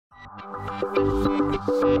Hey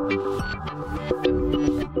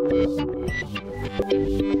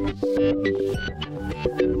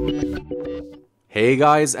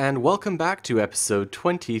guys, and welcome back to episode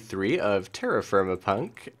 23 of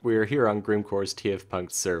TerraFirmaPunk. We're here on Grimcore's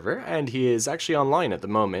TFPunk'd server, and he is actually online at the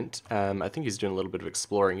moment. I think he's doing a little bit of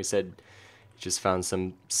exploring. He said he just found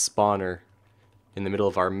some spawner in the middle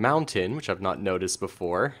of our mountain, which I've not noticed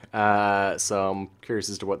before. So I'm curious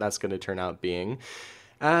as to what that's going to turn out being.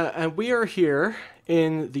 And we are here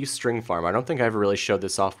in the string farm. I don't think I ever really showed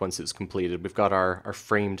this off once it's completed. We've got our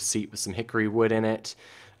framed seat with some hickory wood in it.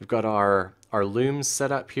 We've got our looms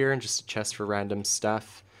set up here and just a chest for random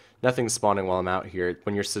stuff. Nothing's spawning while I'm out here.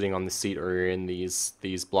 When you're sitting on the seat or you're in these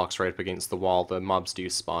blocks right up against the wall, the mobs do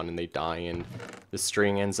spawn and they die, and the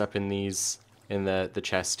string ends up in the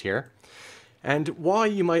chest here. And why,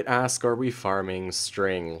 you might ask, are we farming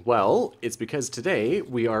string? Well, it's because today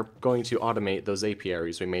we are going to automate those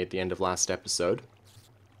apiaries we made at the end of last episode.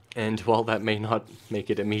 And while that may not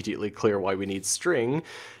make it immediately clear why we need string,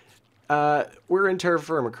 we're in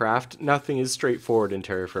TerraFirmaCraft. Nothing is straightforward in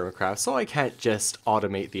TerraFirmaCraft, so I can't just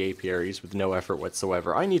automate the apiaries with no effort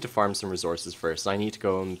whatsoever. I need to farm some resources first. I need to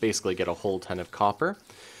go and basically get a whole ton of copper.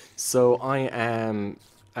 So I am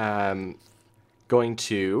going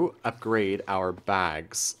to upgrade our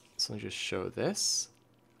bags. So let me just show this.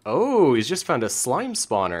 Oh, he's just found a slime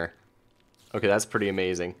spawner. Okay, that's pretty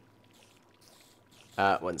amazing.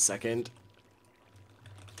 1 second.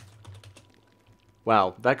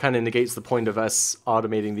 Wow, that kind of negates the point of us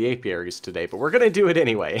automating the apiaries today, but we're going to do it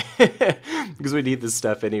anyway, because we need this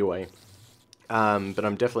stuff anyway. But I'm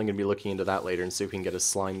definitely going to be looking into that later and see if we can get a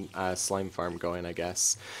slime farm going, I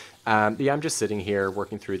guess. Yeah, I'm just sitting here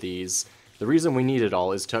working through these. The reason we need it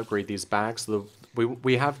all is to upgrade these bags.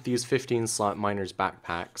 We have these 15-slot miners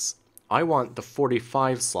backpacks. I want the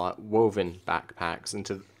 45-slot woven backpacks, and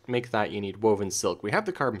to make that you need woven silk. We have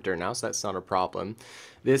the carpenter now, so that's not a problem.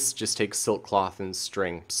 This just takes silk cloth and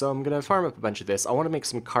string. So I'm going to farm up a bunch of this. I want to make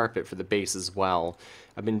some carpet for the base as well.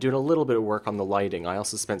 I've been doing a little bit of work on the lighting. I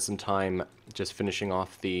also spent some time just finishing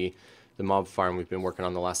off the mob farm we've been working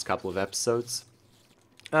on the last couple of episodes.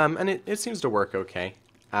 And it seems to work okay.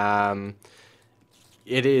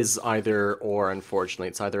 It is either or, unfortunately.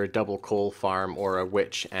 It's either a double coal farm or a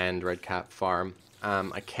witch and redcap farm.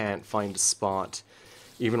 I can't find a spot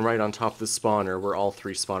even right on top of the spawner where all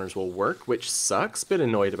 3 spawners will work, which sucks. Bit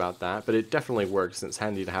annoyed about that, but it definitely works, and it's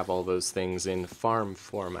handy to have all those things in farm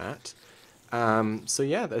format. So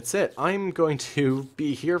yeah, that's it. I'm going to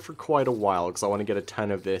be here for quite a while because I want to get a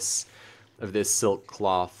ton of this silk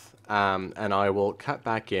cloth, and I will cut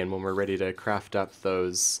back in when we're ready to craft up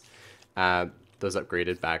those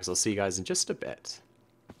upgraded bags. I'll see you guys in just a bit.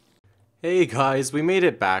 Hey guys, we made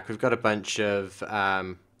it back. We've got a bunch of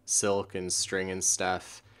silk and string and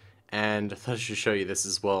stuff, and I thought I should show you this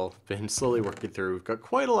as well. Been slowly working through. We've got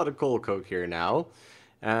quite a lot of coal coke here now.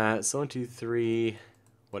 So 1, 2, 3,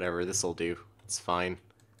 whatever, this'll do. It's fine.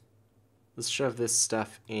 Let's shove this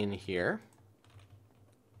stuff in here.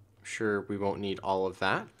 I'm sure we won't need all of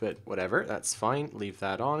that, but whatever, that's fine. Leave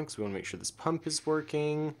that on because we want to make sure this pump is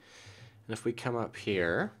working. And if we come up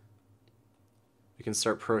here, we can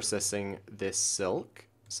start processing this silk.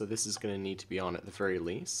 So this is going to need to be on at the very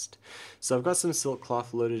least. So I've got some silk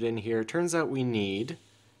cloth loaded in here. Turns out we need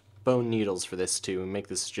bone needles for this too, and make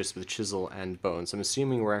this just with chisel and bone. So I'm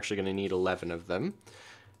assuming we're actually going to need 11 of them.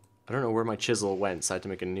 I don't know where my chisel went, so I had to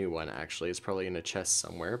make a new one actually. It's probably in a chest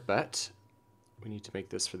somewhere, but we need to make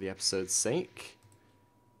this for the episode's sake.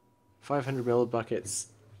 500 millibuckets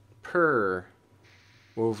per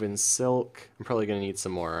woven silk. I'm probably going to need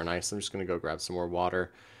some more, aren't I? So I'm just going to go grab some more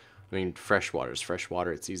water. I mean, fresh water is fresh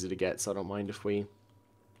water. It's easy to get, so I don't mind if we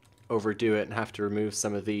overdo it and have to remove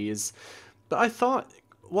some of these. But I thought,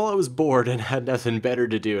 while I was bored and had nothing better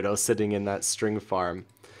to do, and I was sitting in that string farm,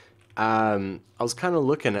 I was kind of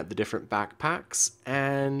looking at the different backpacks,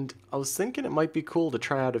 and I was thinking it might be cool to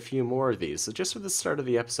try out a few more of these. So just for the start of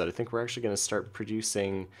the episode, I think we're actually going to start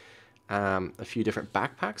producing a few different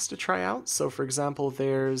backpacks to try out. So for example,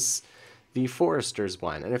 there's the Forester's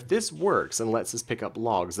one, and if this works and lets us pick up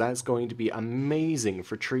logs, that's going to be amazing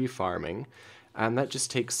for tree farming. And that just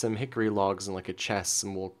takes some hickory logs and like a chest,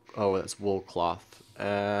 some wool. Oh, that's wool cloth.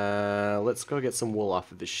 Let's go get some wool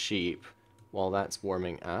off of the sheep while that's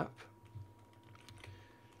warming up.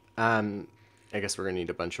 I guess we're gonna need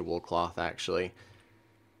a bunch of wool cloth actually.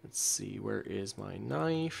 Let's see, where is my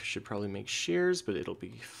knife? Should probably make shears, but it'll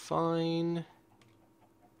be fine.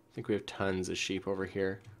 I think we have tons of sheep over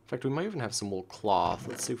here. In fact, we might even have some wool cloth.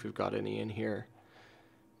 Let's see if we've got any in here.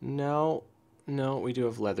 No, we do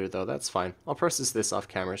have leather though. That's fine. I'll process this off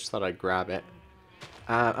camera. Just thought I'd grab it.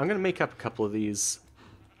 I'm going to make up a couple of these.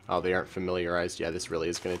 Oh, they aren't familiarized. Yeah, this really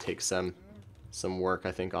is going to take some work,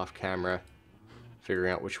 I think, off camera.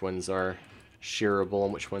 Figuring out which ones are shearable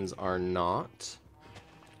and which ones are not.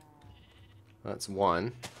 That's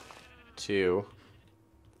 1, 2.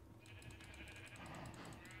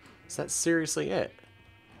 Is that seriously it?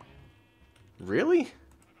 Really?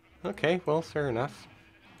 Okay, well, fair enough.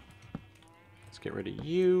 Let's get rid of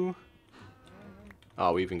you.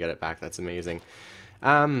 Oh, we even get it back. That's amazing.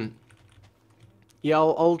 Yeah,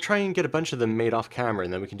 I'll try and get a bunch of them made off camera,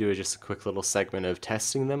 and then we can do just a quick little segment of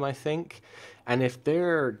testing them, I think. And if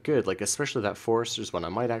they're good, like especially that Forester's one, I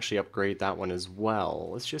might actually upgrade that one as well.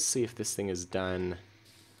 Let's just see if this thing is done.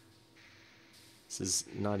 This is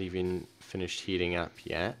not even finished heating up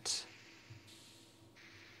yet.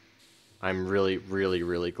 I'm really, really,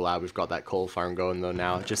 really glad we've got that coal farm going though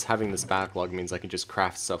now. Just having this backlog means I can just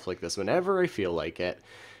craft stuff like this whenever I feel like it.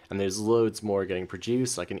 And there's loads more getting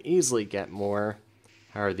produced. I can easily get more.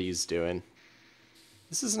 How are these doing?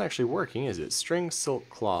 This isn't actually working, is it? String, silk,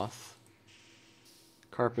 cloth.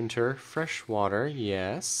 Carpenter, fresh water,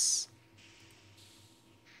 yes.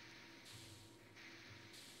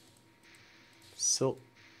 Silk,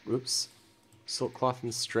 oops. Silk, cloth,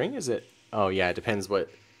 and string, is it? Oh yeah, it depends what...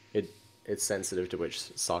 It's sensitive to which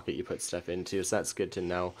socket you put stuff into, so that's good to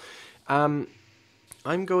know. I'm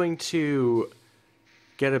going to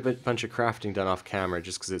get a bunch of crafting done off camera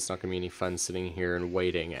just because it's not going to be any fun sitting here and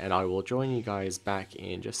waiting, and I will join you guys back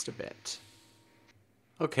in just a bit.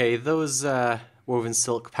 Okay, those woven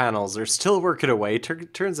silk panels are still working away.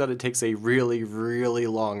 Turns out it takes a really, really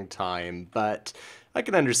long time, but I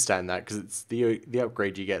can understand that because it's the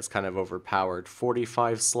upgrade you get is kind of overpowered.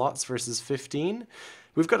 45 slots versus 15.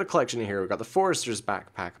 We've got a collection here. We've got the Forester's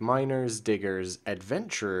Backpack, Miners, Diggers,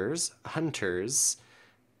 Adventurers, Hunters,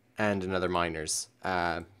 and another Miners.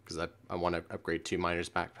 Because I want to upgrade 2 Miners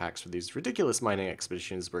Backpacks for these ridiculous mining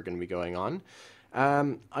expeditions we're going to be going on.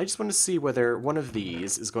 I just want to see whether one of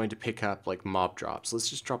these is going to pick up like mob drops. Let's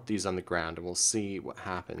just drop these on the ground and we'll see what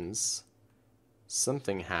happens.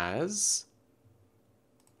 Something has.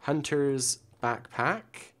 Hunter's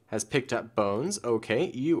Backpack has picked up bones.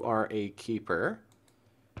 Okay, you are a keeper.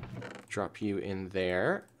 Drop you in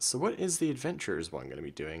there. So what is the Adventurers one going to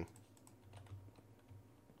be doing?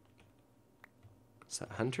 Is that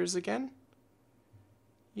Hunters again?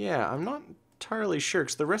 Yeah, I'm not entirely sure,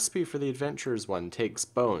 because the recipe for the Adventurers one takes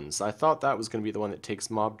bones. I thought that was going to be the one that takes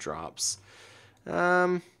mob drops.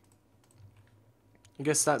 I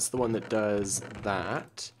guess that's the one that does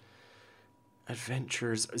that.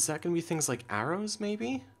 Adventurers, is that going to be things like arrows,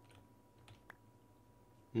 maybe?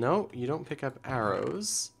 No, you don't pick up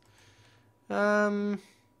arrows. I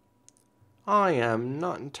am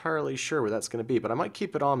not entirely sure what that's going to be, but I might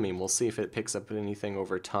keep it on me and we'll see if it picks up anything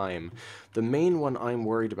over time. The main one I'm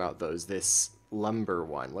worried about, though, is this lumber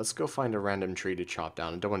one. Let's go find a random tree to chop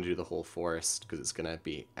down. I don't want to do the whole forest because it's going to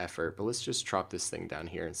be effort, but let's just chop this thing down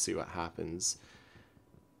here and see what happens.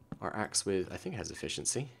 Our axe with, I think, has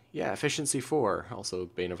efficiency. Yeah, efficiency 4. Also,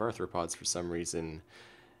 Bane of Arthropods for some reason.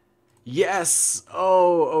 Yes!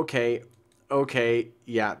 Oh, okay. Okay,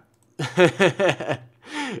 yeah.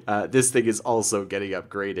 This thing is also getting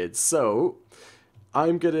upgraded, so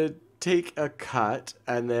I'm gonna take a cut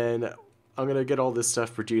and then I'm gonna get all this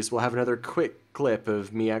stuff produced. We'll have another quick clip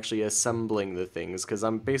of me actually assembling the things, because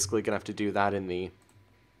I'm basically gonna have to do that in the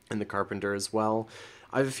carpenter as well.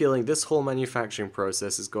 I have a feeling this whole manufacturing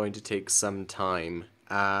process is going to take some time.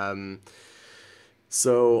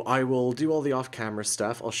 So I will do all the off-camera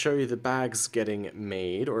stuff. I'll show you the bags getting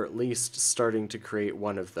made, or at least starting to create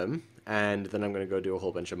one of them, and then I'm going to go do a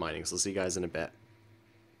whole bunch of mining, so I'll see you guys in a bit.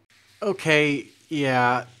 Okay,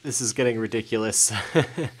 yeah, this is getting ridiculous.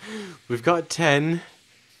 We've got 10,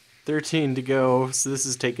 13 to go, so this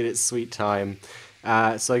is taking its sweet time.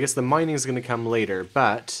 So I guess the mining is going to come later,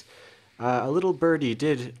 but a little birdie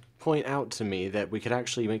did point out to me that we could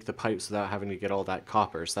actually make the pipes without having to get all that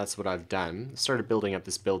copper, so that's what I've done. Started building up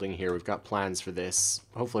this building here. We've got plans for this.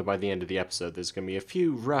 Hopefully by the end of the episode there's going to be a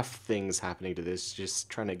few rough things happening to this,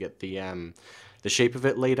 just trying to get the shape of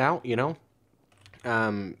it laid out, you know?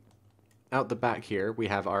 Out the back here we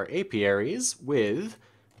have our apiaries with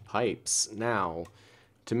pipes. Now,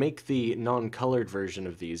 to make the non-colored version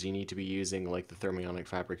of these, you need to be using like the thermionic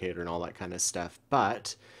fabricator and all that kind of stuff,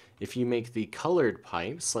 but if you make the colored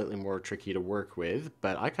pipes, slightly more tricky to work with,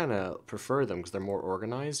 but I kind of prefer them because they're more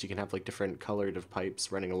organized. You can have like different colored of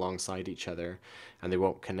pipes running alongside each other and they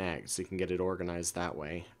won't connect, so you can get it organized that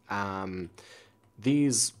way.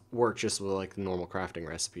 These work just with like the normal crafting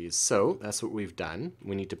recipes, so that's what we've done.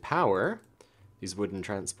 We need to power these wooden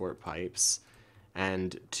transport pipes,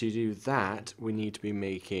 And to do that, we need to be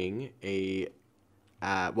making a,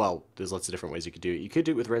 well, there's lots of different ways you could do it. You could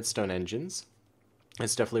do it with redstone engines.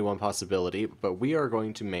 It's definitely one possibility, but we are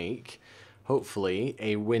going to make, hopefully,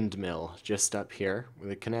 a windmill just up here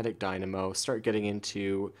with a kinetic dynamo, start getting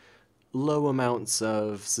into low amounts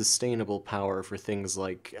of sustainable power for things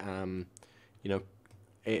like, you know,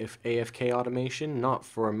 AFK automation, not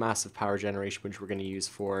for massive power generation, which we're going to use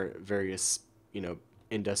for various, you know,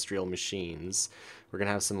 industrial machines. We're going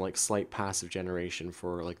to have some like slight passive generation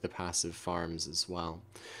for like the passive farms as well.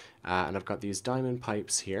 And I've got these diamond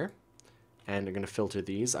pipes here, and I'm going to filter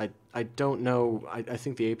these. I don't know, I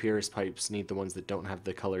think the apiaries pipes need the ones that don't have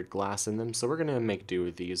the colored glass in them, so we're going to make do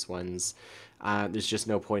with these ones. There's just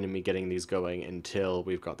no point in me getting these going until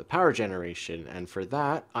we've got the power generation, and for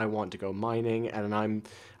that I want to go mining, and I'm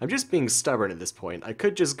just being stubborn at this point. I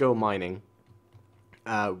could just go mining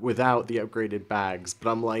without the upgraded bags, but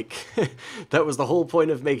I'm like, that was the whole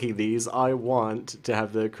point of making these. I want to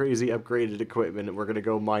have the crazy upgraded equipment, and we're going to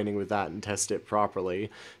go mining with that and test it properly.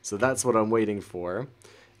 So that's what I'm waiting for.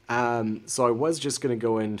 So I was just going to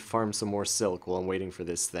go and farm some more silk while I'm waiting for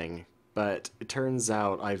this thing. But it turns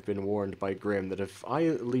out I've been warned by Grim that if I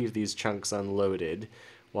leave these chunks unloaded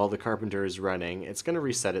while the carpenter is running, it's going to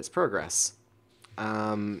reset its progress.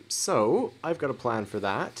 So I've got a plan for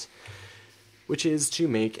that, which is to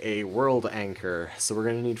make a world anchor. So we're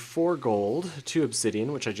going to need 4 gold, 2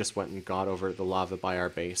 obsidian, which I just went and got over at the lava by our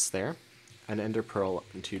base there, an ender pearl,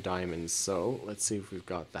 and 2 diamonds. So let's see if we've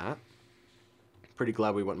got that. Pretty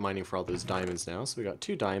glad we went mining for all those diamonds now. So we got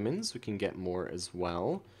 2 diamonds. We can get more as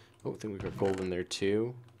well. Oh, I think we've got gold in there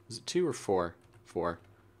too. Is it 2 or 4? 4.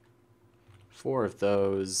 4 of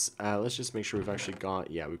those. Let's just make sure we've actually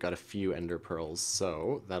got, yeah, we've got a few ender pearls,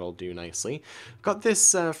 so that'll do nicely. Got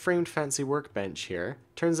this framed fancy workbench here.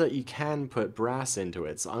 Turns out you can put brass into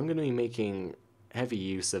it, so I'm going to be making heavy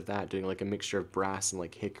use of that, doing like a mixture of brass and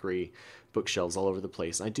like hickory bookshelves all over the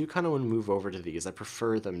place. I do kind of want to move over to these. I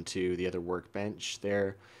prefer them to the other workbench.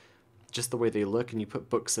 They're just the way they look, and you put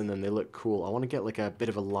books in them, they look cool. I want to get like a bit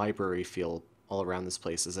of a library feel all around this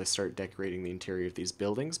place as I start decorating the interior of these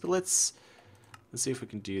buildings, but let's see if we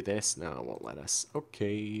can do this. No, it won't let us.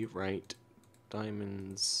 Okay, right.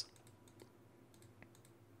 Diamonds.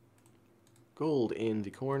 Gold in the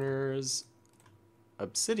corners.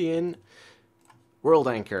 Obsidian. World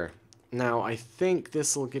anchor. Now, I think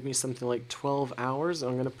this will give me something like 12 hours.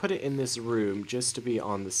 I'm going to put it in this room just to be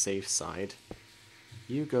on the safe side.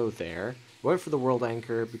 You go there. I went for the world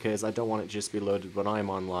anchor because I don't want it to just be loaded when I'm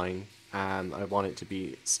online. I want it to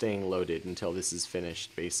be staying loaded until this is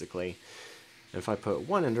finished, basically. If I put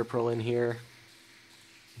 1 ender pearl in here,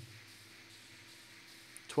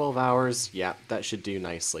 12 hours, yeah, that should do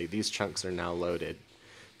nicely. These chunks are now loaded.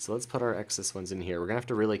 So let's put our excess ones in here. We're going to have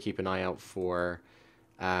to really keep an eye out for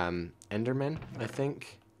Endermen, I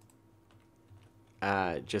think.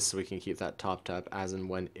 Just so we can keep that topped up as and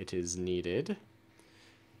when it is needed.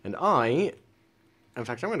 And in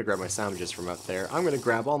fact, I'm going to grab my sandwiches from up there. I'm going to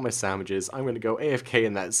grab all my sandwiches. I'm going to go AFK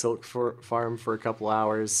in that silk farm for a couple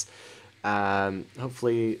hours.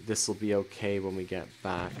 Hopefully this will be okay when we get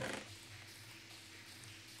back.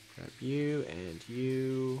 Grab you and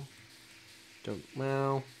you.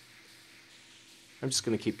 Well, I'm just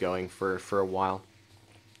going to keep going for a while.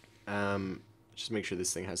 Just make sure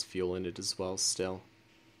this thing has fuel in it as well still.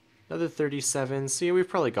 Another 37. So yeah, we've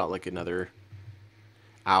probably got like another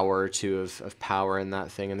hour or 2 of power in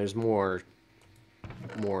that thing, and there's more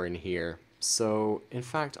in here. So, in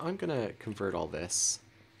fact, I'm going to convert all this,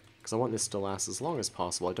 because I want this to last as long as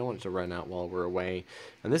possible. I don't want it to run out while we're away.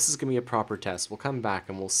 And this is going to be a proper test. We'll come back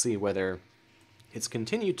and we'll see whether it's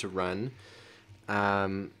continued to run.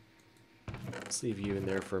 Let's leave you in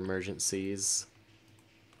there for emergencies.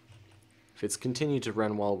 If it's continued to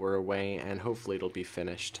run while we're away, and hopefully it'll be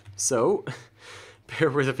finished. So,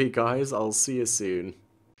 bear with me, guys. I'll see you soon.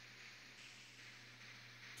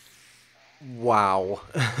 Wow.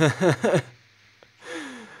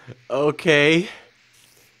 Okay.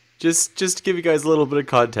 Just to give you guys a little bit of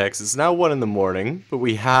context, it's now 1 in the morning, but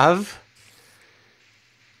we have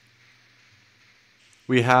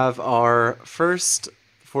our first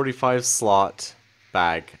 45 slot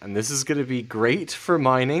bag, and this is going to be great for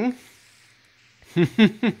mining.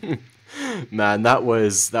 Man, that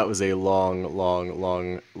was a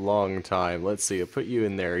long time. Let's see, I'll put you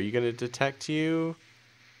in there. Are you going to detect you?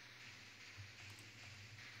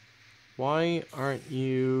 Why aren't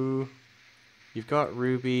you... You've got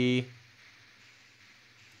Ruby.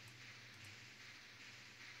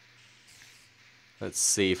 Let's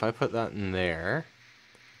see, if I put that in there,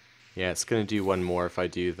 Yeah, it's going to do one more if I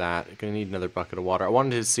do that. I'm going to need another bucket of water. I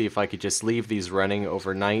wanted to see if I could just leave these running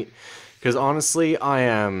overnight. Because honestly, I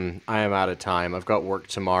am out of time. I've got work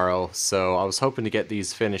tomorrow, so I was hoping to get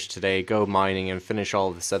these finished today, go mining, and finish all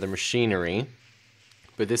of this other machinery.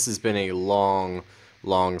 But this has been a long,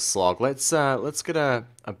 long slog. Let's get a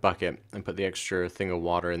bucket and put the extra thing of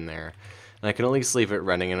water in there. And I can at least leave it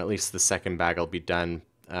running, and at least the second bag will be done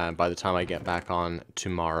by the time I get back on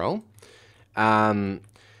tomorrow.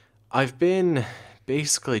 I've been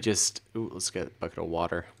basically just... Ooh, let's get a bucket of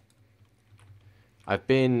water. I've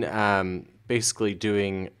been basically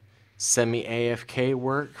doing semi-AFK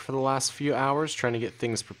work for the last few hours, trying to get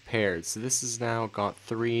things prepared. So this has now got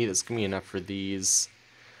 3. That's going to be enough for these.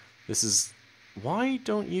 This is... Why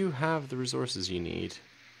don't you have the resources you need?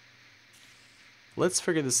 Let's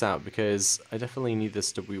figure this out, because I definitely need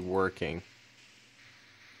this to be working.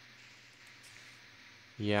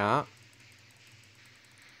 Yeah.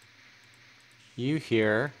 You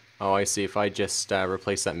here. Oh, I see. If I just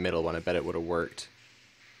replace that middle one, I bet it would have worked.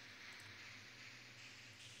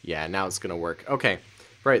 Yeah, now it's going to work. Okay,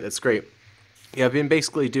 right, that's great. Yeah, I've been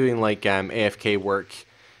basically doing like AFK work.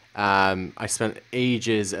 I spent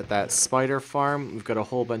ages at that spider farm. We've got a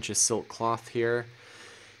whole bunch of silk cloth here.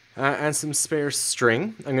 And some spare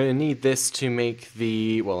string. I'm going to need this to make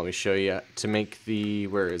the... Well, let me show you. To make the...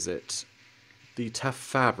 Where is it? The tough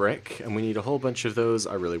fabric. And we need a whole bunch of those.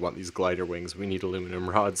 I really want these glider wings. We need aluminum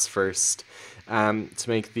rods first. To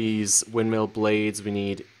make these windmill blades, we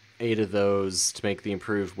need 8 of those to make the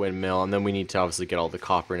improved windmill, and then we need to obviously get all the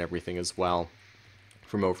copper and everything as well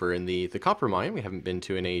from over in the copper mine we haven't been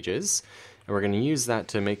to in ages. And we're going to use that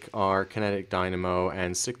to make our kinetic dynamo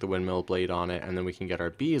and stick the windmill blade on it, and then we can get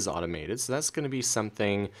our bees automated. So that's going to be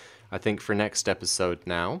something, I think, for next episode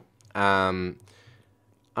now. I'm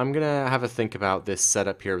going to have a think about this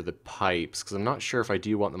setup here with the pipes, because I'm not sure if I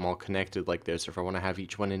do want them all connected like this, or if I want to have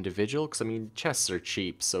each one individual, because, I mean, chests are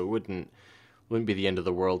cheap, so it wouldn't be the end of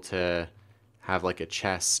the world to have like a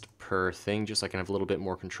chest per thing, just so I can have a little bit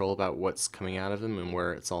more control about what's coming out of them and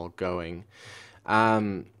where it's all going.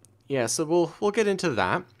 Yeah, so we'll get into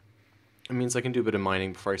that. It means I can do a bit of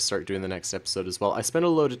mining before I start doing the next episode as well. I spent a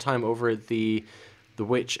load of time over at the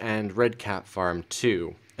witch and redcap farm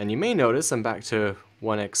too, and you may notice I'm back to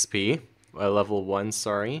 1 XP, level 1,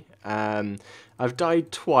 sorry. I've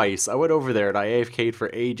died twice. I went over there and I AFK'd for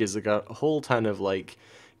ages. I got a whole ton of like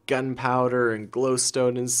gunpowder and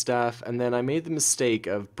glowstone and stuff, and then I made the mistake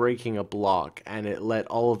of breaking a block, and it let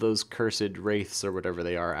all of those cursed wraiths or whatever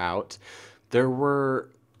they are out. There were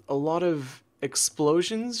a lot of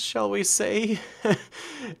explosions, shall we say,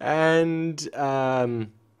 and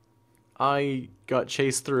I got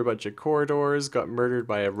chased through a bunch of corridors, got murdered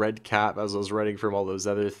by a red cap as I was running from all those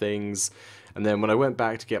other things. And then when I went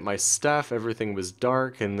back to get my stuff, everything was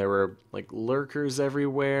dark and there were like lurkers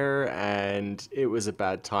everywhere, and it was a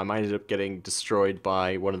bad time. I ended up getting destroyed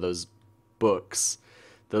by one of those books.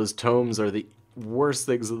 Those tomes are the worst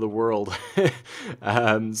things in the world.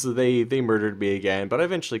 So they murdered me again, but I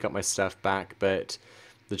eventually got my stuff back, but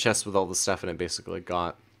the chest with all the stuff in it basically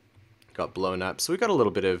got blown up. So we got a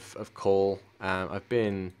little bit of coal. I've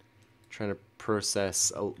been trying to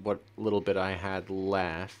process what little bit I had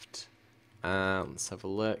left. Let's have a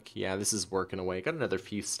look. Yeah, this is working away. Got another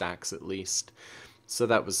few stacks at least. So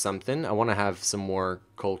that was something. I want to have some more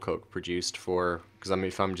coal coke produced for... Because I mean,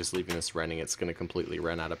 if I'm just leaving this running, it's going to completely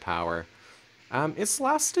run out of power. It's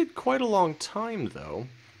lasted quite a long time, though.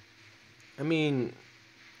 I mean,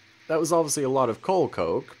 that was obviously a lot of coal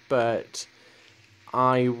coke, but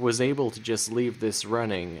I was able to just leave this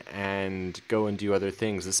running and go and do other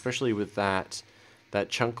things, especially with that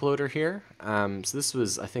chunk loader here. So this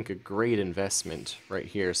was, I think, a great investment right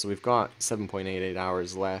here. So we've got 7.88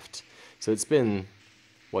 hours left. So it's been,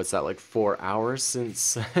 what's that, like 4 hours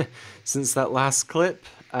since since that last clip.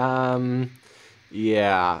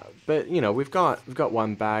 Yeah, but you know, we've got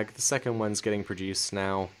one bag. The second one's getting produced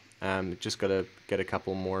now. Just gotta get a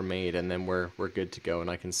couple more made, and then we're good to go, and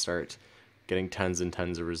I can start getting tons and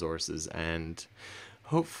tons of resources and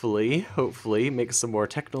hopefully make some more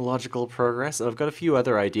technological progress. And I've got a few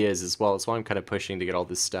other ideas as well. That's why I'm kind of pushing to get all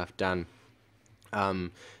this stuff done.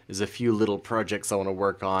 There's a few little projects I want to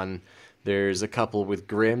work on. There's a couple with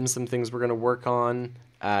Grim, some things we're going to work on.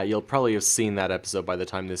 You'll probably have seen that episode by the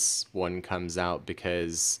time this one comes out,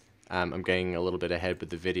 because I'm getting a little bit ahead with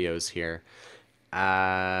the videos here.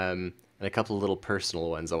 And a couple of little personal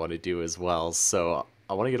ones I want to do as well. So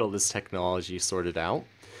I want to get all this technology sorted out.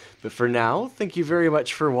 But for now, thank you very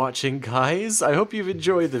much for watching, guys. I hope you've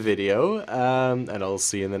enjoyed the video, and I'll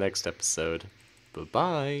see you in the next episode.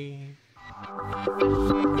 Bye-bye.